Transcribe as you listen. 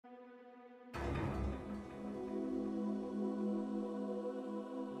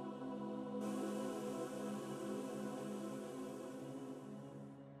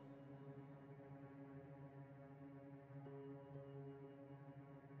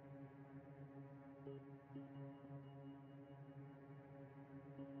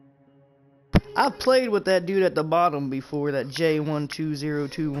I've played with that dude at the bottom before, that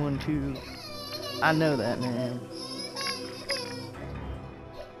J120212. I know that man.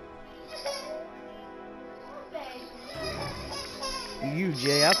 You,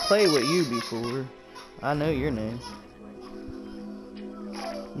 Jay, I played with you before. I know your name.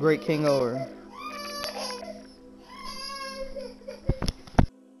 Thegreatkingr.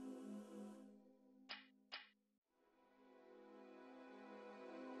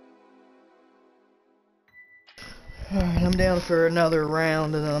 Alright, I'm down for another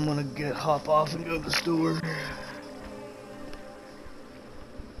round and then I'm gonna hop off and go to the store.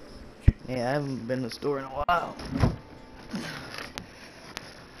 Yeah, I haven't been to the store in a while.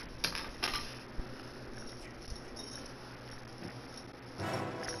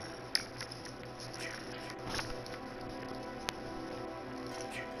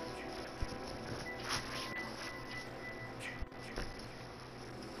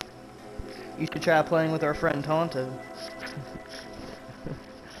 You should try playing with our friend Tonto.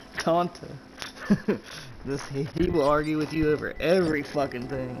 Tonto. He will argue with you over every fucking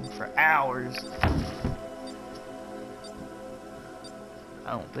thing for hours.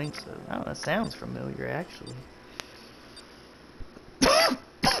 I don't think so. I don't know, that sounds familiar actually.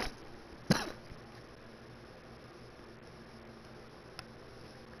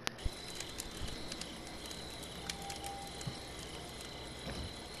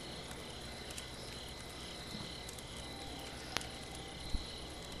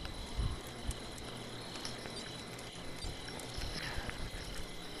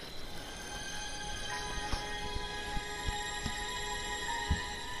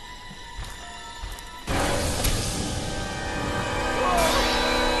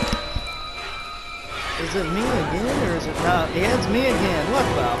 Is it me again, or is it not? Yeah, it's me again. What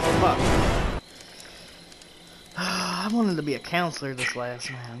the fuck? I wanted to be a counselor this last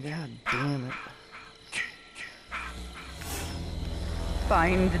round. God damn it.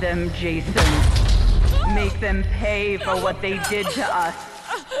 Find them, Jason. Make them pay for what they did to us.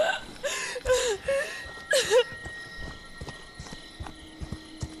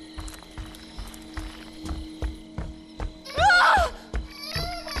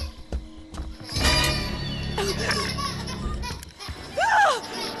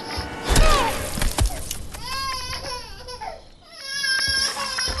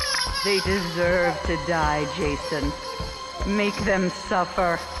 They deserve to die, Jason. Make them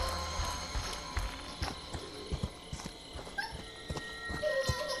suffer.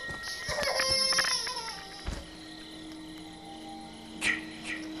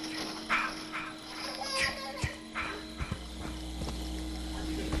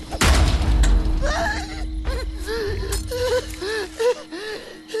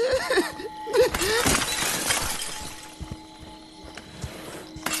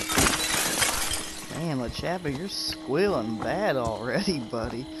 Damn, Chapper, you're squealing bad already,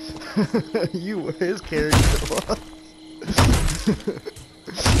 buddy. You were his character was.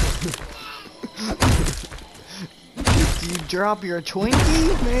 Did you drop your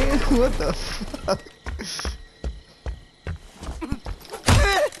Twinkie, man? What the fuck?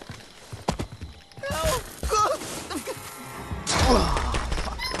 Oh,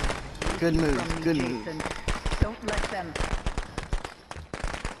 fuck. Good move, good move. Don't let them.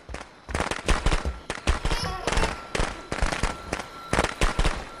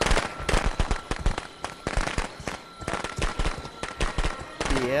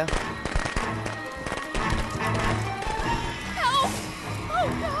 Yeah. Help! Oh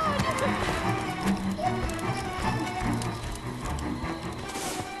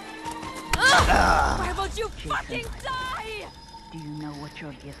God! Why won't you Jason, fucking die? Do you know what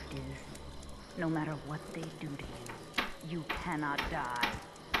your gift is? No matter what they do to you, you cannot die.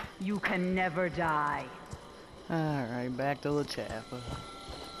 You can never die. Alright, back to LaChappa.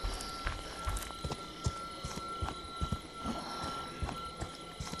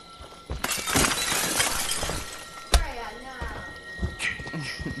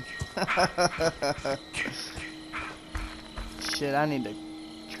 Shit, I need to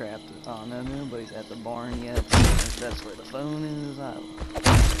trap the... Oh no, nobody's at the barn yet. That's where the phone is.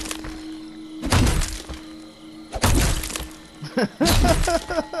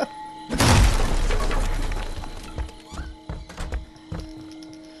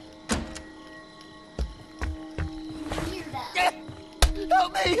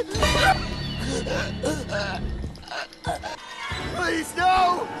 Help me! Please,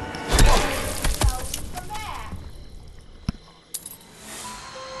 no!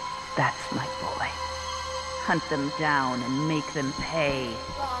 That's my boy. Hunt them down and make them pay.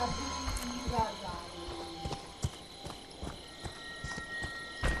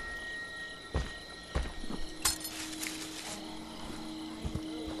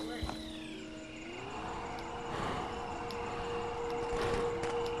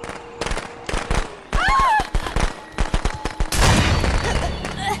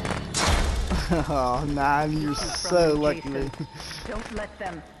 Oh, nah, you're so lucky. Jason. Don't let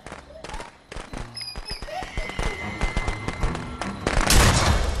them.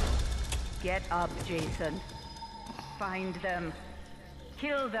 Get up, Jason. Find them.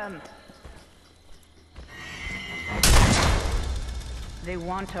 Kill them. They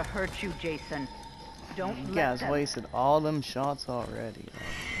want to hurt you, Jason. Don't You let guys them. wasted all them shots already.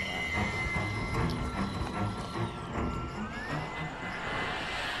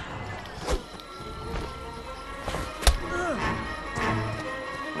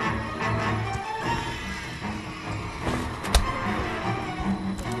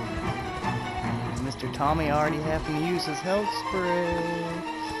 Mr. Tommy already having to use his health spray.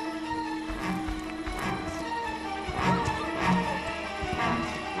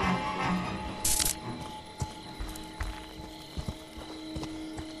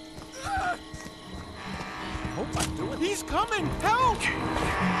 He's coming! Help!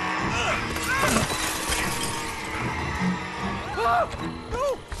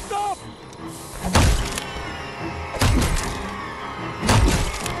 No! Stop!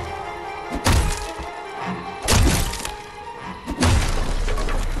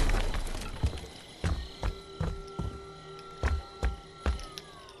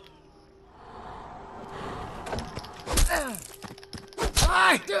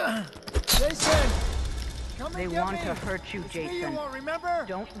 Jason! Come They and get want me. to hurt you, It's me Jason. you want, remember?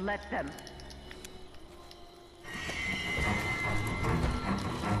 Don't let them.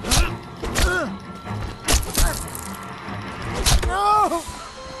 No!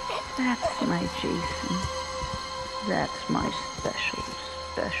 That's my Jason. That's my special,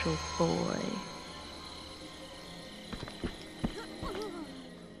 special boy.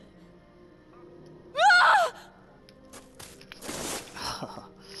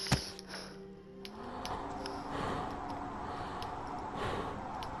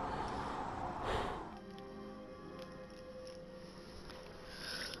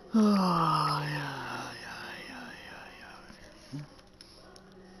 Oh, yeah.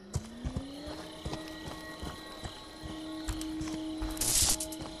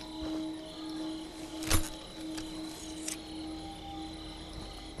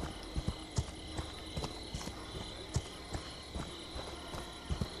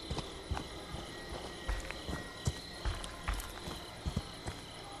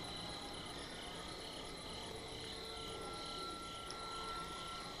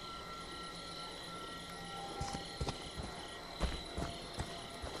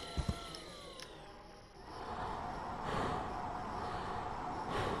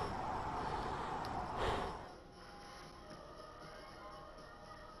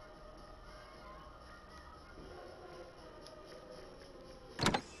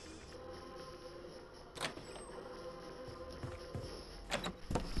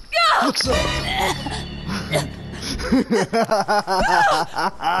 What's up?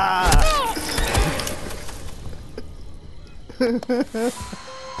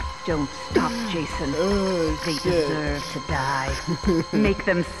 Don't stop, Jason. Oh, They shit. deserve to die. Make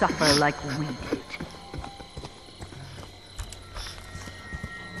them suffer like we did.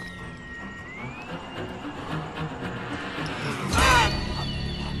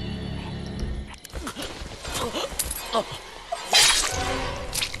 Oh.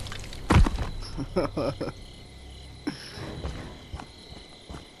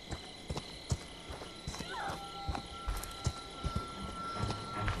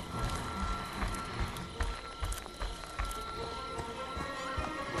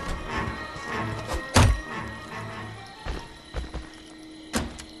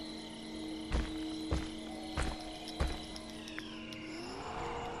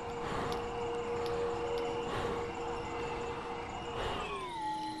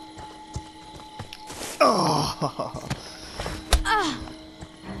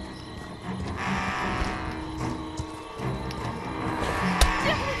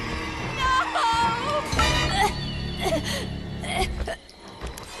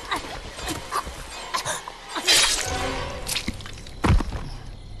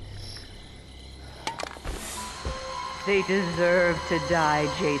 They deserve to die,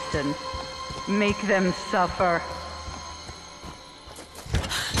 Jason. Make them suffer.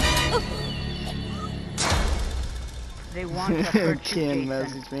 They want to hurt you, Ken Jason.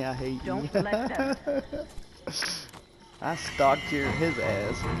 messaged me, I hate you. Don't let them. I stalked his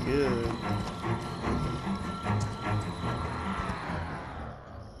ass. Good.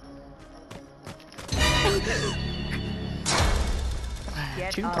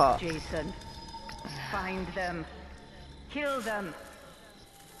 Get Tupac. up, Jason. Find them. Kill them.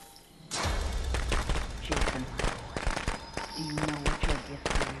 Jason, my boy, do you know what your gift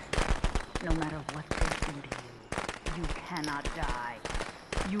is? No matter what they do to you, you cannot die.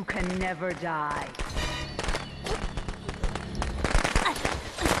 You can never die.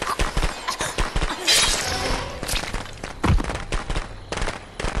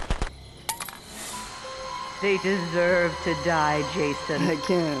 They deserve to die, Jason. Hey,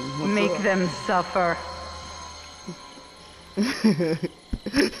 Ken, what's Make up? them suffer.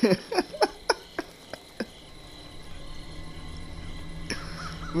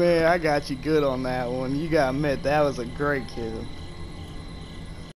 Man, I got you good on that one. You gotta admit, that was a great kill.